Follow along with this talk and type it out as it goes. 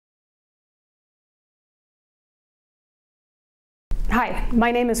Hi,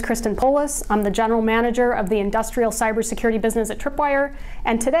 my name is Kristen Polis. I'm the General Manager of the Industrial Cybersecurity business at Tripwire,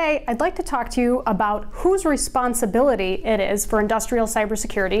 and today I'd like to talk to you about whose responsibility it is for industrial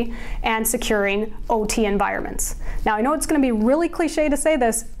cybersecurity and securing OT environments. Now, I know it's going to be really cliche to say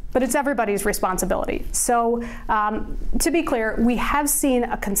this, but it's everybody's responsibility. So, to be clear, we have seen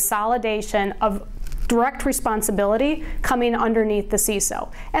a consolidation of direct responsibility coming underneath the CISO.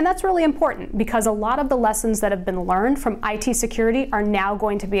 And that's really important because a lot of the lessons that have been learned from IT security are now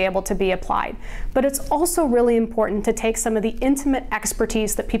going to be able to be applied. But it's also really important to take some of the intimate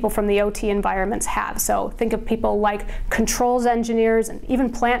expertise that people from the OT environments have. So think of people like controls engineers and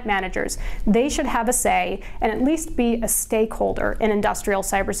even plant managers. They should have a say and at least be a stakeholder in industrial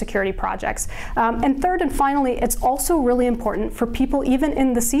cybersecurity projects. And third and finally, it's also really important for people even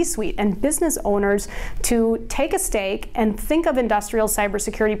in the C-suite and business owners to take a stake and think of industrial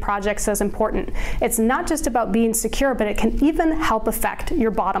cybersecurity projects as important. It's not just about being secure, but it can even help affect your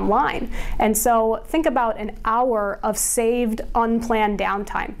bottom line. And so think about an hour of saved, unplanned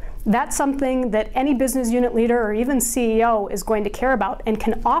downtime. That's something that any business unit leader or even CEO is going to care about and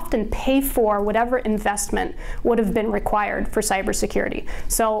can often pay for whatever investment would have been required for cybersecurity.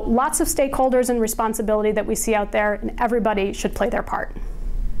 So lots of stakeholders and responsibility that we see out there, and everybody should play their part.